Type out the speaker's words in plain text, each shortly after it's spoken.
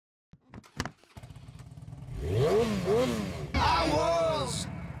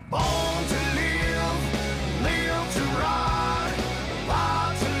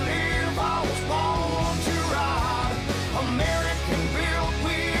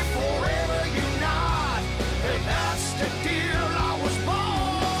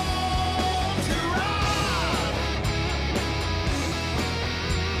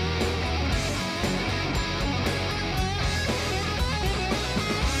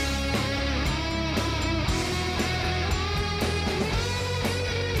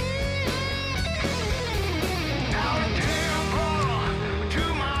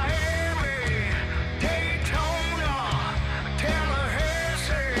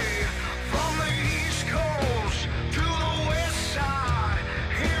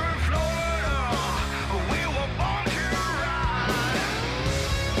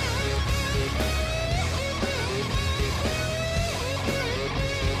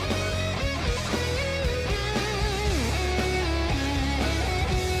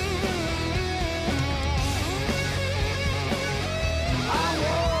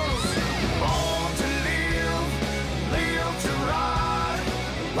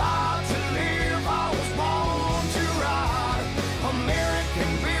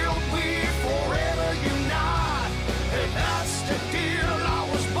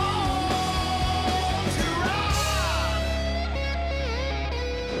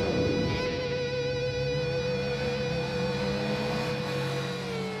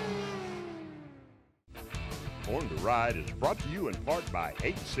Born to Ride is brought to you in part by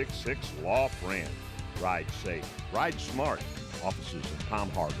 866 Law Friend. Ride safe, ride smart. Offices in Palm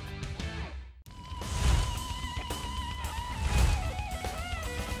Harbor.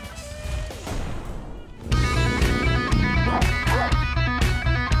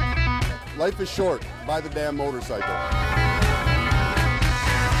 Life is short. Buy the damn motorcycle.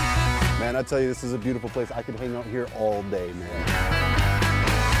 Man, I tell you, this is a beautiful place. I could hang out here all day, man.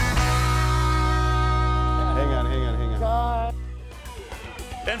 Hang on.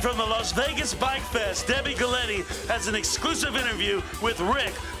 And from the Las Vegas Bike Fest, Debbie Galletti has an exclusive interview with Rick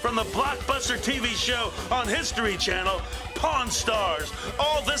from the blockbuster TV show on History Channel, Pawn Stars.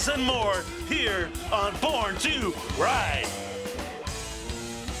 All this and more here on Born to Ride.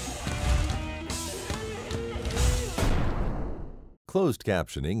 Closed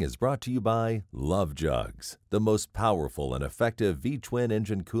captioning is brought to you by Love Jugs, the most powerful and effective V-twin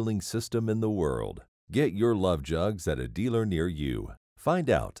engine cooling system in the world. Get your Love Jugs at a dealer near you.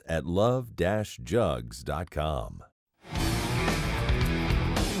 Find out at love-jugs.com.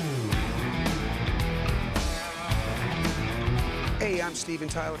 Hey, I'm Steven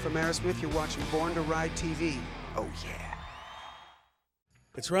Tyler from Aerosmith. You're watching Born to Ride TV. Oh, yeah.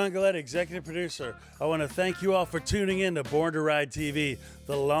 It's Ron Galletti, executive producer. I want to thank you all for tuning in to Born to Ride TV,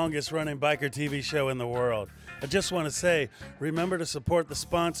 the longest running biker TV show in the world. I just want to say, remember to support the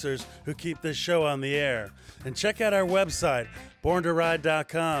sponsors who keep this show on the air. And check out our website,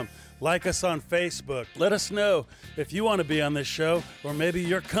 borntoride.com. Like us on Facebook. Let us know if you want to be on this show, or maybe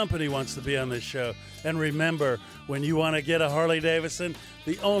your company wants to be on this show. And remember, when you want to get a Harley-Davidson,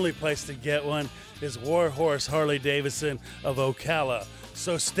 the only place to get one is Warhorse Harley-Davidson of Ocala.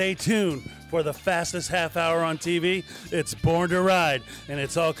 So stay tuned for the fastest half hour on TV. It's Born to Ride, and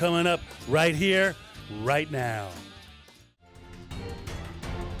it's all coming up right here, right now.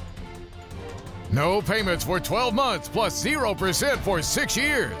 No payments for 12 months plus 0% for 6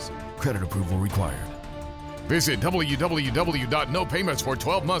 years. Credit approval required. Visit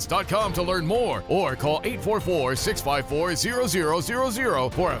www.nopaymentsfor12months.com to learn more, or call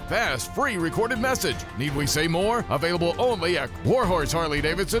 844-654-0000 for a fast, free recorded message. Need we say more? Available only at Warhorse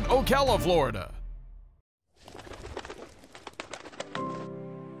Harley-Davidson, Ocala, Florida.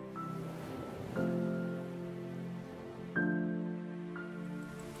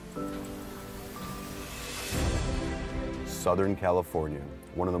 Southern California,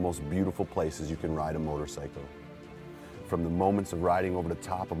 one of the most beautiful places you can ride a motorcycle. From the moments of riding over the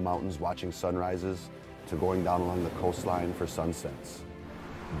top of mountains watching sunrises to going down along the coastline for sunsets.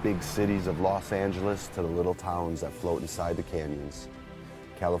 Big cities of Los Angeles to the little towns that float inside the canyons.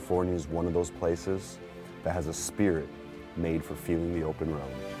 California is one of those places that has a spirit made for feeling the open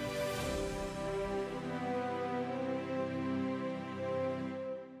road.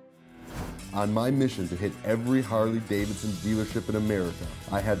 On my mission to hit every Harley-Davidson dealership in America,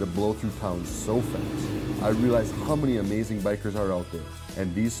 I had to blow through town so fast. I realized how many amazing bikers are out there,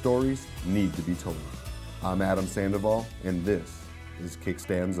 and these stories need to be told. I'm Adam Sandoval, and this is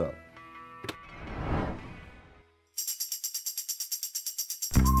Kickstands Up.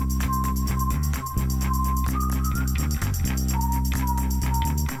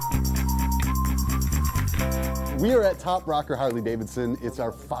 We are at Top Rocker Harley-Davidson. It's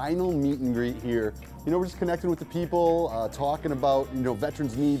our final meet and greet here. You know, we're just connecting with the people, talking about, you know,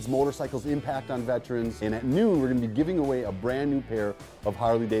 veterans' needs, motorcycles' impact on veterans. And at noon, we're gonna be giving away a brand new pair of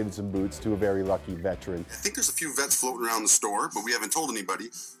Harley-Davidson boots to a very lucky veteran. I think there's a few vets floating around the store, but we haven't told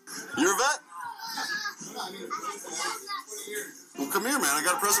anybody. You're a vet? Well, come here, man. I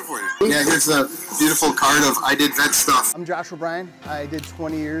got a present for you. Yeah, here's a beautiful card of I did vet stuff. I'm Josh O'Brien. I did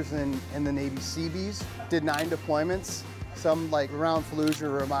 20 years in the Navy Seabees. Did 9 deployments, some like around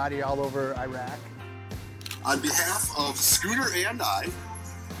Fallujah, Ramadi, all over Iraq. On behalf of Scooter and I,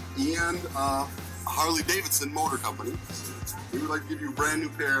 and Harley-Davidson Motor Company, we would like to give you a brand new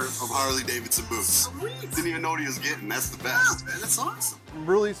pair of Harley-Davidson boots. Didn't even know what he was getting. That's the best. Man, that's awesome. I'm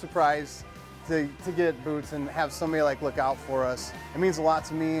really surprised to get boots and have somebody like look out for us. It means a lot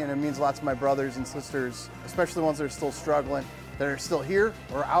to me, and it means a lot to my brothers and sisters, especially the ones that are still struggling, that are still here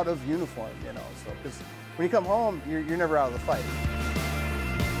or out of uniform, you know. So, because when you come home, you're never out of the fight.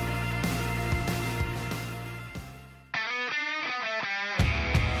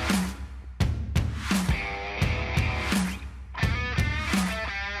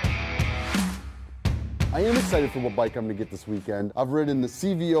 I am excited for what bike I'm going to get this weekend. I've ridden the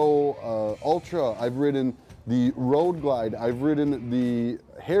CVO Ultra, I've ridden the Road Glide, I've ridden the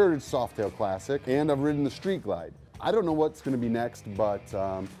Heritage Softail Classic, and I've ridden the Street Glide. I don't know what's going to be next, but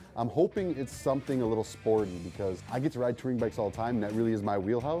I'm hoping it's something a little sporty, because I get to ride touring bikes all the time, and that really is my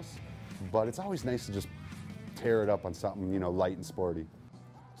wheelhouse. But it's always nice to just tear it up on something, you know, light and sporty.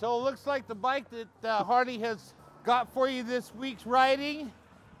 So it looks like the bike that Harley has got for you this week's riding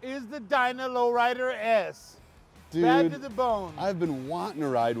is the Dyna Lowrider S. Dude, bad to the bone. I've been wanting to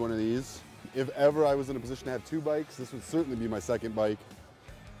ride one of these. If ever I was in a position to have 2 bikes, this would certainly be my second bike.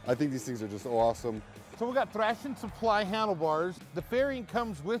 I think these things are just awesome. So we got Thrash and Supply handlebars. The fairing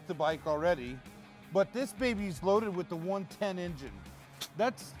comes with the bike already, but this baby's loaded with the 110 engine.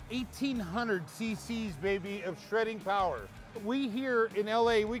 That's 1,800 cc's, baby, of shredding power. We here in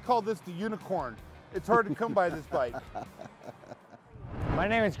LA, we call this the unicorn. It's hard to come by this bike. My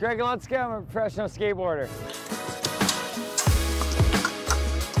name is Greg Lutzka. I'm a professional skateboarder.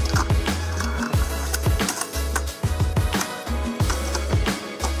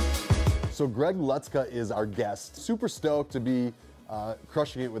 So Greg Lutzka is our guest. Super stoked to be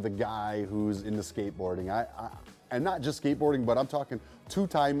crushing it with a guy who's into skateboarding. And not just skateboarding, but I'm talking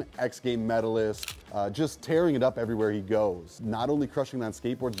 2-time X Game medalist, just tearing it up everywhere he goes. Not only crushing it on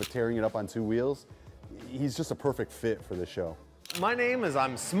skateboards, but tearing it up on 2 wheels. He's just a perfect fit for the show. My name is,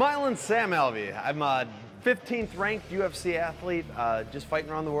 I'm Smiling Sam Alvey. I'm a 15th ranked UFC athlete, just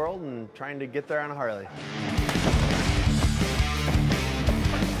fighting around the world and trying to get there on a Harley.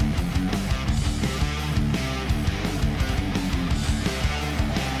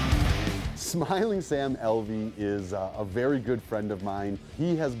 Smiling Sam Alvey is a very good friend of mine.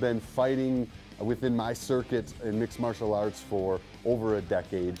 He has been fighting within my circuit in mixed martial arts for over a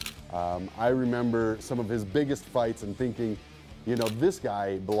decade. I remember some of his biggest fights and thinking, you know, this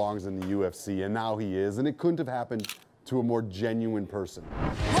guy belongs in the UFC, and now he is, and it couldn't have happened to a more genuine person.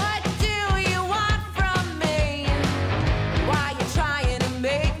 What do you want from me? Why you trying to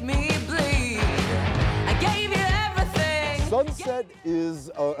make me bleed? I gave you everything. Sunset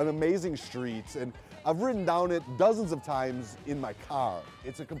is an amazing street, and I've ridden down it dozens of times in my car.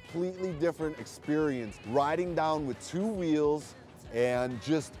 It's a completely different experience, riding down with 2 wheels and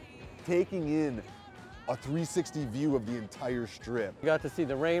just taking in a 360 view of the entire strip. We got to see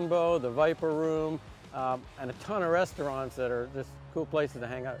the Rainbow, the Viper Room, and a ton of restaurants that are just cool places to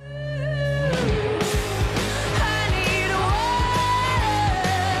hang out.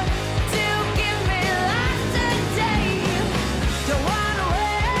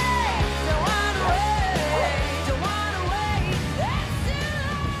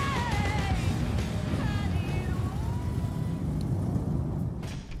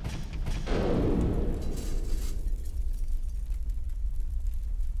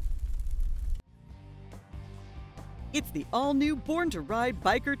 It's the all-new Born to Ride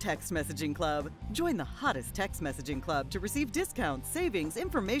Biker Text Messaging Club. Join the hottest text messaging club to receive discounts, savings,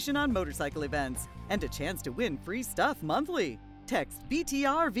 information on motorcycle events, and a chance to win free stuff monthly. Text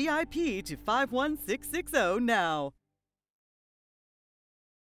BTR VIP to 51660 now.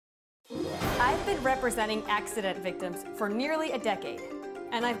 I've been representing accident victims for nearly a decade,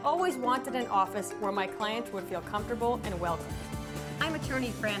 and I've always wanted an office where my clients would feel comfortable and welcome. I'm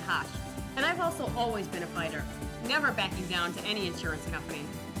attorney Fran Hosh, and I've also always been a fighter, never backing down to any insurance company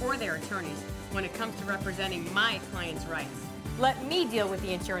or their attorneys when it comes to representing my clients' rights. Let me deal with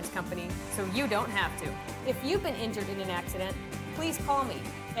the insurance company so you don't have to. If you've been injured in an accident, please call me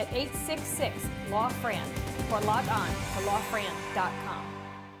at 866-LAW-FRAN or log on to lawfran.com.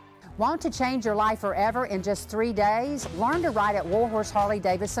 Want to change your life forever in just 3 days? Learn to ride at Warhorse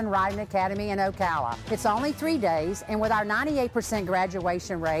Harley-Davidson Riding Academy in Ocala. It's only 3 days, and with our 98%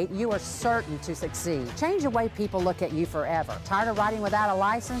 graduation rate, you are certain to succeed. Change the way people look at you forever. Tired of riding without a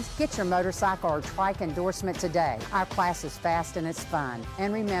license? Get your motorcycle or trike endorsement today. Our class is fast and it's fun.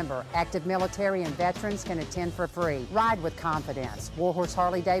 And remember, active military and veterans can attend for free. Ride with confidence. Warhorse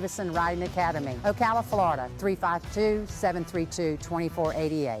Harley-Davidson Riding Academy, Ocala, Florida,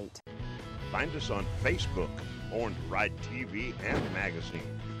 352-732-2488. Find us on Facebook, Born to Ride TV and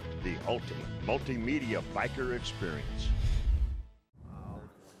magazine, the ultimate multimedia biker experience. Wow.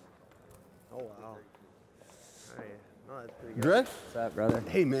 Oh, wow. Hey, no, that's pretty good. Greg? What's up, brother?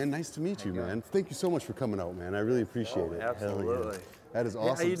 Hey, man, nice to meet you, man. Thank you so much for coming out, man. I really appreciate it. Absolutely. That is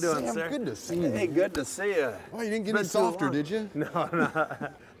awesome. How you doing, Sam, sir? good to see you. Hey, good to see you. Oh, you didn't get any softer, did you? No, no.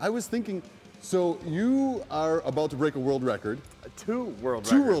 I was thinking, so you are about to break a world record. 2 world records.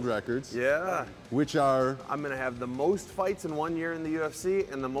 2 world records. Yeah. Which are? I'm going to have the most fights in 1 year in the UFC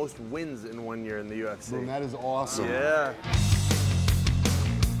and the most wins in 1 year in the UFC. Man, that is awesome. Yeah.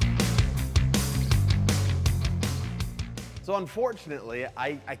 So unfortunately,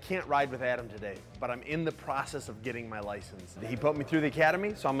 I can't ride with Adam today, but I'm in the process of getting my license. He put me through the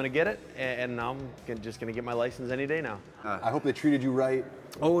academy, so I'm gonna get it, and I'm just gonna get my license any day now. I hope they treated you right.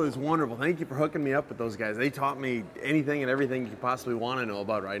 Oh, it was wonderful. Thank you for hooking me up with those guys. They taught me anything and everything you could possibly want to know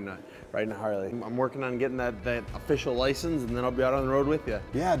about riding a Harley. I'm working on getting that official license, and then I'll be out on the road with you.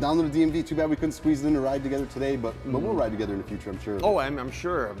 Yeah, down to the DMV. Too bad we couldn't squeeze it in to ride together today, but we'll ride together in the future, I'm sure. Oh, I'm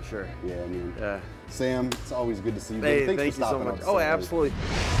sure. Yeah, I mean, Sam, it's always good to see you. Hey, Thanks thank for you so stopping much. up. Oh, absolutely.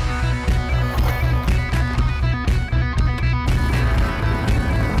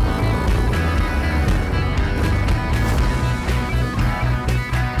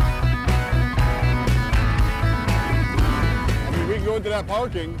 Go into that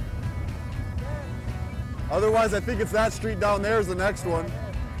parking. Otherwise, I think it's that street down there is the next one.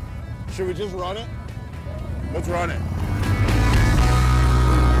 Should we just run it? Let's run it.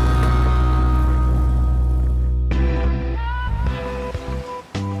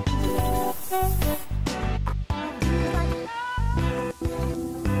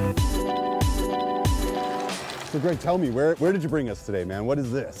 So Greg, tell me, where did you bring us today, man? What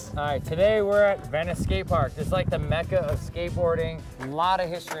is this? All right, today we're at Venice Skate Park. This is like the mecca of skateboarding. A lot of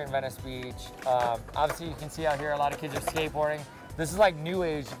history in Venice Beach. Obviously you can see out here a lot of kids are skateboarding. This is like new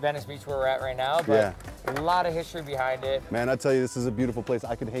age Venice Beach where we're at right now, but a lot of history behind it. Man, I tell you, this is a beautiful place.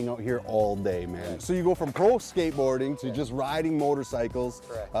 I could hang out here all day, man. So you go from pro skateboarding to just riding motorcycles.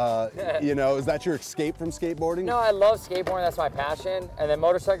 Correct. You know, is that your escape from skateboarding? No, I love skateboarding, that's my passion. And then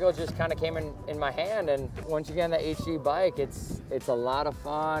motorcycles just kind of came in my hand. And once you get on the HD bike, it's a lot of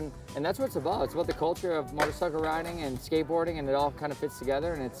fun. And that's what it's about. It's about the culture of motorcycle riding and skateboarding, and it all kind of fits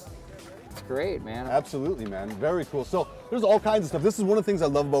together, and it's great, man. Absolutely, man. Very cool. So there's all kinds of stuff. This is one of the things I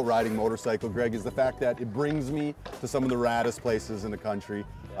love about riding motorcycle, Greg, is the fact that it brings me to some of the raddest places in the country,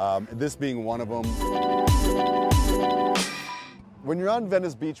 this being one of them. When you're on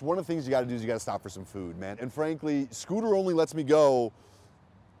Venice Beach, one of the things you got to do is you got to stop for some food, man. And frankly, Scooter only lets me go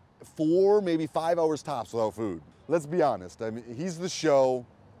 4, maybe 5 hours tops without food. Let's be honest. I mean, he's the show,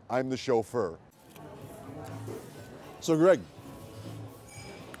 I'm the chauffeur. So Greg,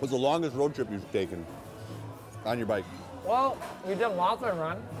 what's the longest road trip you've taken on your bike? Well, we did Laughlin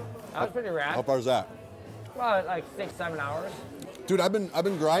Run. That was pretty rad. How far is that? Well, like 6-7 hours. Dude, I've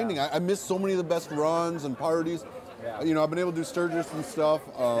been grinding. I missed so many of the best runs and parties. Yeah. You know, I've been able to do Sturgis and stuff.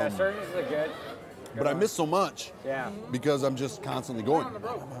 Yeah, Sturgis is a good but I miss so much. Yeah. Because I'm just constantly going.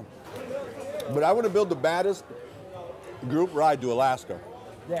 But I want to build the baddest group ride to Alaska.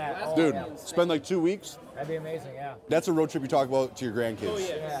 Yeah. Oh, Dude, yeah. spend like 2 weeks. That'd be amazing, yeah. That's a road trip you talk about to your grandkids. Oh,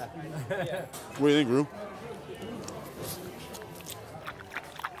 yeah. Yeah. What do you think, Rue?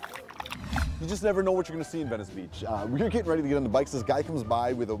 You just never know what you're going to see in Venice Beach. We're getting ready to get on the bikes. This guy comes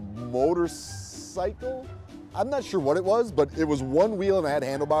by with a motorcycle. I'm not sure what it was, but it was one wheel and I had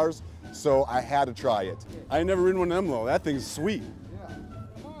handlebars, so I had to try it. I ain't never ridden one of them though. That thing's sweet. Yeah.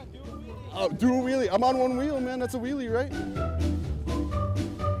 Oh, do a wheelie. I'm on one wheel, man. That's a wheelie, right?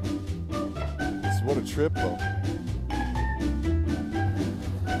 What a trip, though. All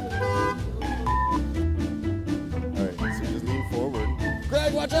right, so just lean forward.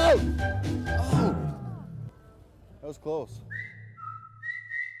 Greg, watch out! Oh, that was close.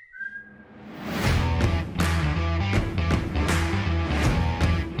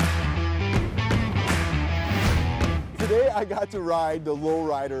 Today I got to ride the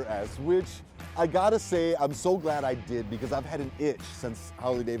Lowrider S, which I gotta say, I'm so glad I did because I've had an itch since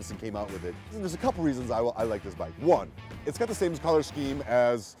Harley-Davidson came out with it. And there's a couple reasons I like this bike. One, it's got the same color scheme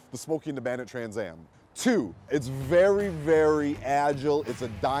as the Smokey and the Bandit Trans Am. Two, it's very, very agile. It's a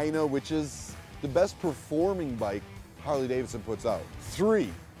Dyna, which is the best performing bike Harley-Davidson puts out. Three,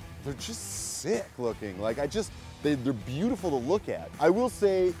 they're just sick looking. Like they're beautiful to look at. I will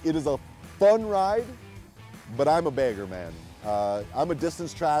say it is a fun ride, but I'm a bagger, man. I'm a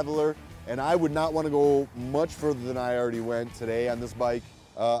distance traveler. And I would not want to go much further than I already went today on this bike.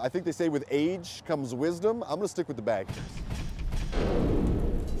 I think they say with age comes wisdom. I'm going to stick with the bag.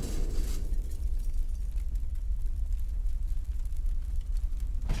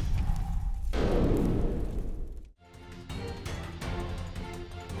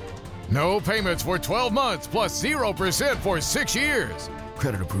 No payments for 12 months plus 0% for 6 years.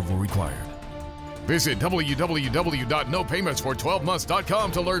 Credit approval required. Visit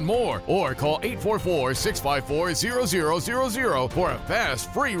www.nopaymentsfor12months.com to learn more or call 844-654-0000 for a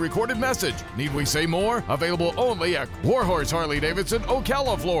fast, free recorded message. Need we say more? Available only at Warhorse Harley-Davidson,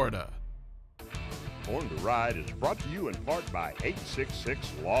 Ocala, Florida. Born to Ride is brought to you in part by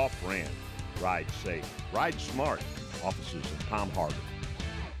 866 Law Friend. Ride safe, ride smart. Offices in Palm Harbor.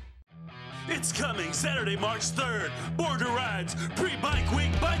 It's coming Saturday, March 3rd. Born to Ride's Pre-Bike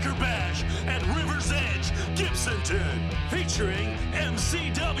Week Biker Bash at River's Edge, Gibsonton. Featuring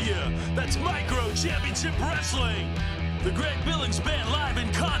MCW, that's Micro Championship Wrestling. The Greg Billings Band live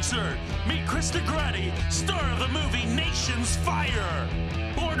in concert. Meet Krista Grady, star of the movie Nation's Fire.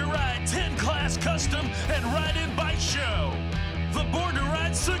 Born to Ride 10 Class Custom and Ride-In Bike Show. The Born to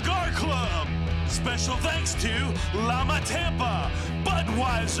Ride Cigar Club. Special thanks to Llama Tampa,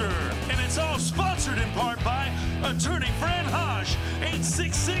 Budweiser, and it's all sponsored in part by attorney Fran Hosh,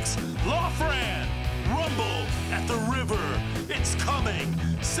 866 Law Fran. Rumble at the River. It's coming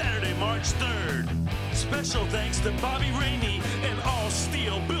Saturday, March 3rd. Special thanks to Bobby Rainey and All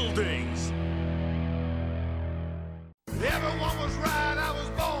Steel Buildings. Everyone was right, I was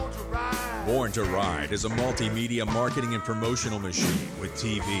born to ride. Born to Ride is a multimedia marketing and promotional machine with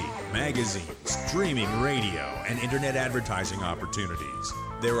TV, magazines, streaming radio, and internet advertising opportunities.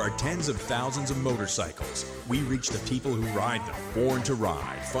 There are tens of thousands of motorcycles. We reach the people who ride them. Born to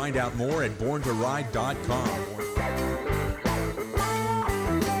Ride. Find out more at borntoride.com.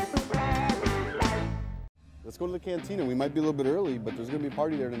 Let's go to the cantina. We might be a little bit early, but there's going to be a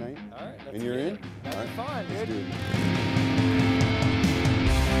party there tonight. All right. And you're in? That'd All be right. fun, Let's dude. do it.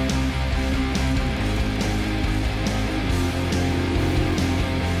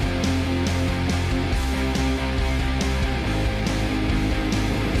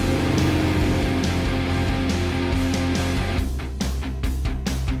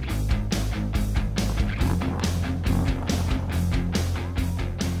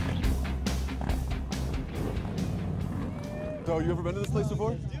 So, you ever been to this place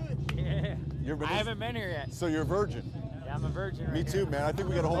before? Yeah. You ever been I haven't been here yet. So you're a virgin? Yeah, I'm a virgin right Me too, here. man. I think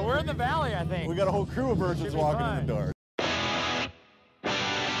we got a whole... Well, we're in the valley, I think. We got a whole crew of virgins Should be walking fun. in the door.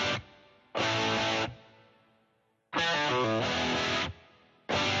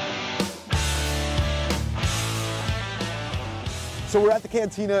 So we're at the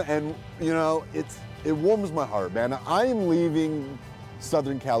cantina, and you know, it warms my heart, man. I'm leaving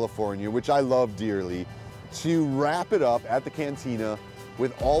Southern California, which I love dearly, to wrap it up at the cantina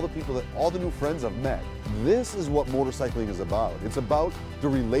with all the people all the new friends I've met. This is what motorcycling is about. It's about the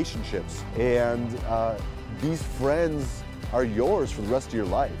relationships, and these friends are yours for the rest of your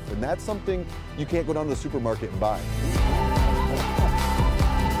life, and that's something you can't go down to the supermarket and buy.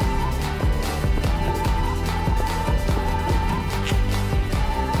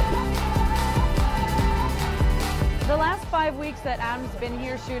 The last 5 weeks that Adam's been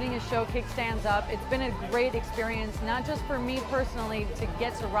here shooting his show Kickstands Up, it's been a great experience, not just for me personally to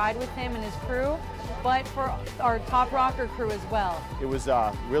get to ride with him and his crew, but for our Top Rocker crew as well. It was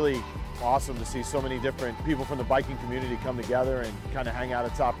really awesome to see so many different people from the biking community come together and kind of hang out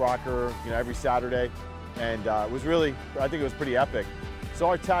at Top Rocker, you know, every Saturday. And it was really, I think it was pretty epic. So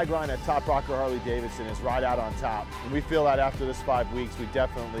our tagline at Top Rocker Harley-Davidson is ride out on top. And we feel that after this 5 weeks, we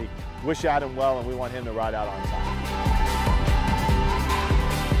definitely wish Adam well, and we want him to ride out on top.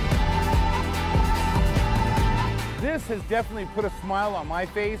 This has definitely put a smile on my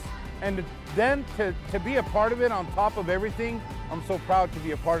face, and then to be a part of it on top of everything, I'm so proud to be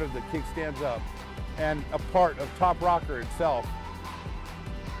a part of the Kickstands Up and a part of Top Rocker itself.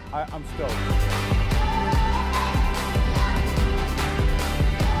 I'm stoked.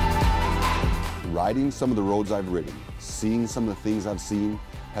 Riding some of the roads I've ridden, seeing some of the things I've seen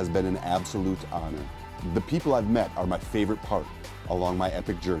has been an absolute honor. The people I've met are my favorite part along my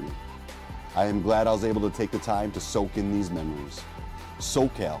epic journey. I am glad I was able to take the time to soak in these memories.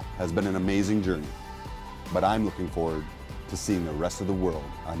 SoCal has been an amazing journey, but I'm looking forward to seeing the rest of the world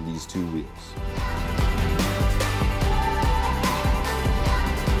on these two wheels.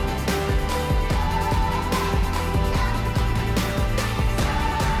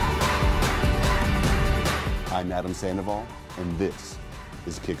 I'm Adam Sandoval, and this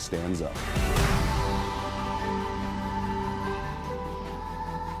is Kickstands Up.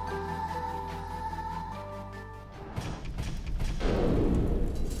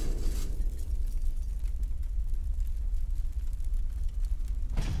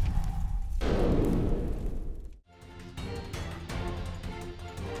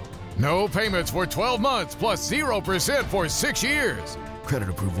 No payments for 12 months plus 0% for 6 years. Credit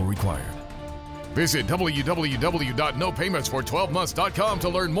approval required. Visit www.nopaymentsfor12months.com to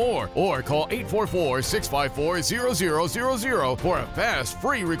learn more or call 844-654-0000 for a fast,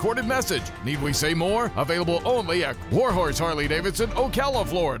 free recorded message. Need we say more? Available only at Warhorse Harley-Davidson, Ocala,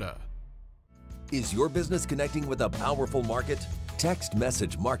 Florida. Is your business connecting with a powerful market? Text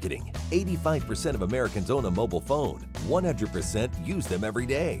message marketing. 85% of Americans own a mobile phone. 100% use them every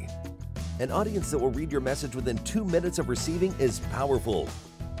day. An audience that will read your message within 2 minutes of receiving is powerful.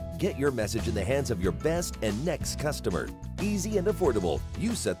 Get your message in the hands of your best and next customer. Easy and affordable.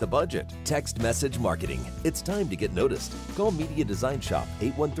 You set the budget. Text message marketing. It's time to get noticed. Call Media Design Shop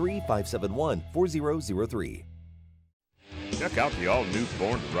 813-571-4003. Check out the all-new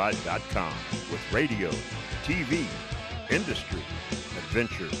BornToRide.com with radio, TV, industry,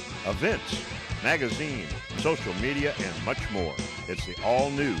 adventure, events, magazine, social media, and much more. It's the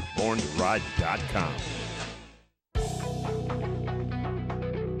all-new BornToRide.com.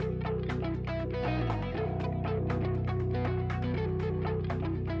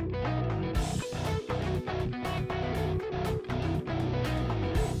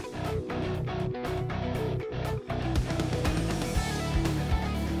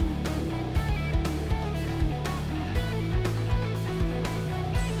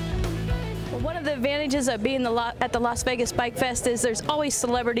 One of the advantages of being at the Las Vegas Bike Fest is there's always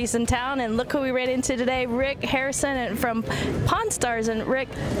celebrities in town, and look who we ran into today, Rick Harrison from Pawn Stars. And Rick,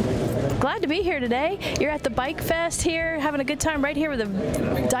 glad to be here today. You're at the Bike Fest here, having a good time right here with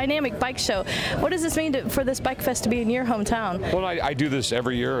a dynamic bike show. What does this mean for this Bike Fest to be in your hometown? Well, I do this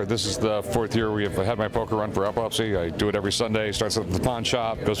every year. This is the 4th year we have had my poker run for epilepsy. I do it every Sunday. Starts at the pawn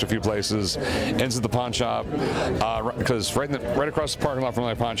shop, goes to a few places, ends at the pawn shop, because right across the parking lot from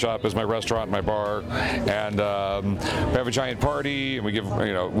my pawn shop is my restaurant, my bar, and we have a giant party, and we give,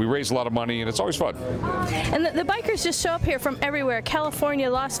 we raise a lot of money, and it's always fun. And the bikers just show up here from everywhere, California,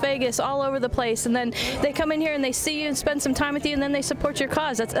 Las Vegas, all over the place, and then they come in here and they see you and spend some time with you, and then they support your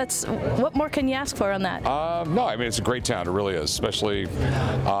cause. That's what more can you ask for on that? No, I mean, it's a great town. It really is, especially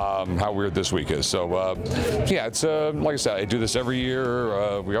how weird this week is. So, yeah, it's like I said, I do this every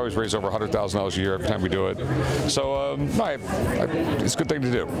year. We always raise over $100,000 a year every time we do it. So, it's a good thing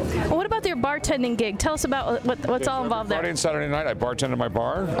to do. Well, what about your bartending gig? Tell us about what's all involved there. Friday and Saturday night, I bartend at my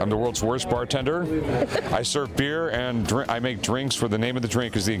bar. I'm the world's worst bartender. I serve beer and I make drinks where the name of the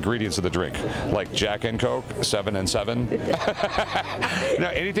drink is the ingredients of the drink, like Jack and Coke, 7 and 7. Now,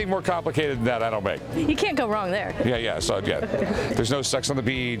 anything more complicated than that, I don't make. You can't go wrong there. Yeah. So, yeah, there's no sex on the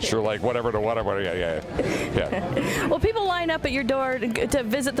beach or like whatever to whatever. Yeah. Well, people line up at your door to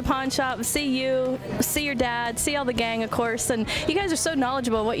visit the pawn shop, see you, see your dad, see all the gang, of course, and you guys are so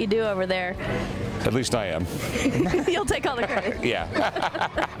knowledgeable of what you do over there. At least I am. You'll take all the credit. Yeah.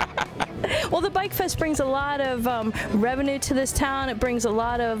 Well, the Bike Fest brings a lot of revenue to this town. It brings a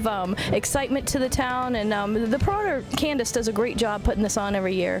lot of excitement to the town, and the promoter Candace does a great job putting this on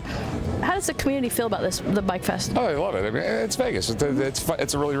every year. How does the community feel about the Bike Fest? Oh, I love it. I mean, it's Vegas.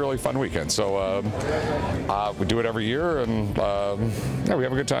 It's a really, really fun weekend. So we do it every year, and yeah, we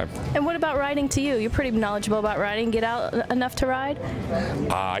have a good time. And what about riding to you? You're pretty knowledgeable about riding. Get out enough to ride?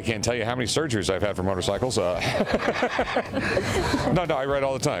 I can't tell you how many surgeries I've had for motorcycles. No, I ride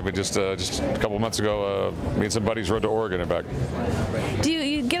all the time. But just a couple months ago, me and some buddies rode to Oregon and back. Do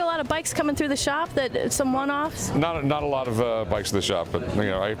you get a lot of bikes coming through the shop? Some one-offs? Not a lot of bikes in the shop, but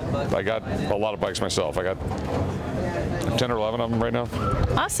I got a lot of bikes myself. I got 10 or 11 of them right now.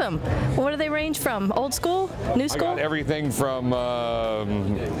 Awesome. What do they range from? Old school? New school? I got everything from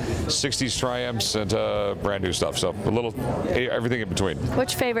 60s Triumphs and brand new stuff. So everything in between.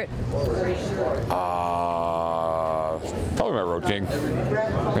 What's your favorite? Probably my Road King.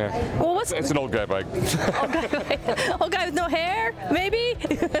 Yeah. Well, it's an old guy bike. Old guy with no hair, maybe?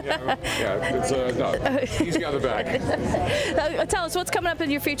 Yeah, it's no, easy on the back. Tell us, what's coming up in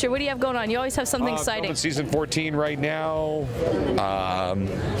your future? What do you have going on? You always have something exciting. Season 14 right now,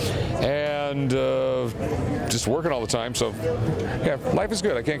 and just working all the time. So, yeah, life is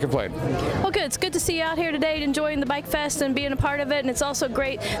good. I can't complain. Well, good. It's good to see you out here today, enjoying the Bike Fest and being a part of it. And it's also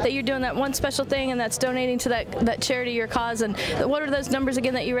great that you're doing that one special thing, and that's donating to that charity, your cause. And what are those numbers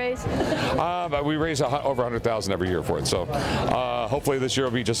again that you raise? We raise over 100,000 every year for it. So, hopefully this year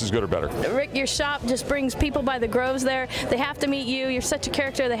will be just as good or better. Rick, your shop just brings people by the groves there. They have to meet you. You're such a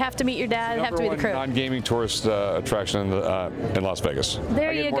character. They have to meet your dad. They have to meet the crew. Non-gaming tourist attraction in Las Vegas.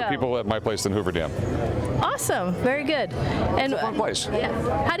 There you go. More people at my place than Hoover Dam. Awesome. Very good. And it's a fun place.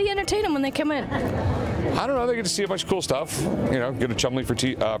 Yeah. How do you entertain them when they come in? I don't know. They get to see a bunch of cool stuff. Get a Chumley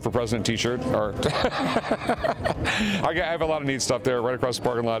for President T-shirt. Or I have a lot of neat stuff there. Right across the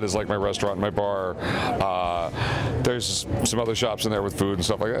parking lot is like my restaurant and my bar. There's some other shops in there with food and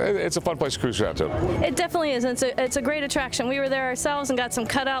stuff like that. It's a fun place to cruise around to. It definitely is. It's a great attraction. We were there ourselves and got some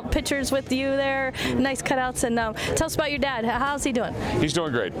cutout pictures with you there. Nice cutouts. And tell us about your dad. How's he doing? He's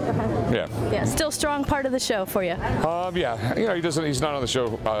doing great. Yeah. Yeah. Still a strong part of the show for you. Yeah. He's not on the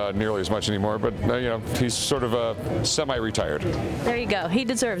show nearly as much anymore, but he's sort of semi-retired. There you go. He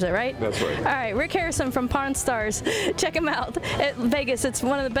deserves it, right? That's right. All right. Rick Harrison from Pawn Stars. Check him out at Vegas. It's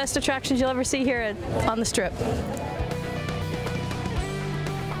one of the best attractions you'll ever see here on the Strip.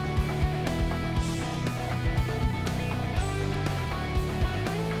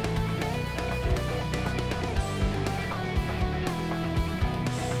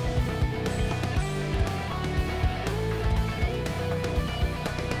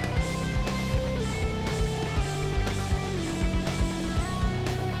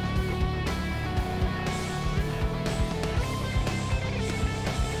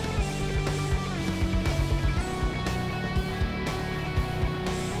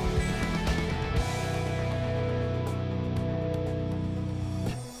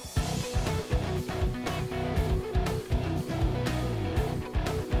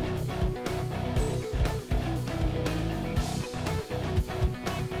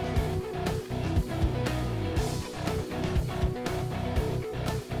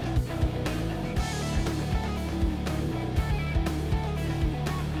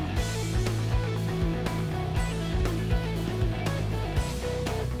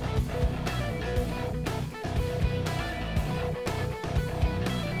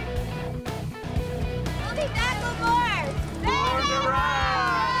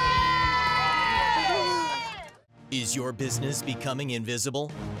 Is your business becoming invisible?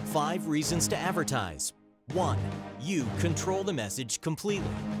 5 reasons to advertise. 1. You control the message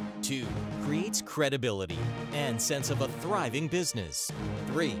completely. 2. Creates credibility and sense of a thriving business.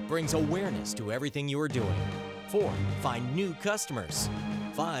 3. Brings awareness to everything you are doing. 4. Find new customers.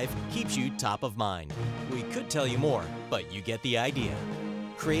 5. Keeps you top of mind. We could tell you more, but you get the idea.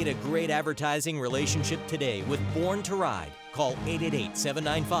 Create a great advertising relationship today with Born to Ride. Call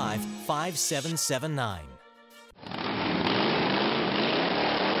 888-795-5779.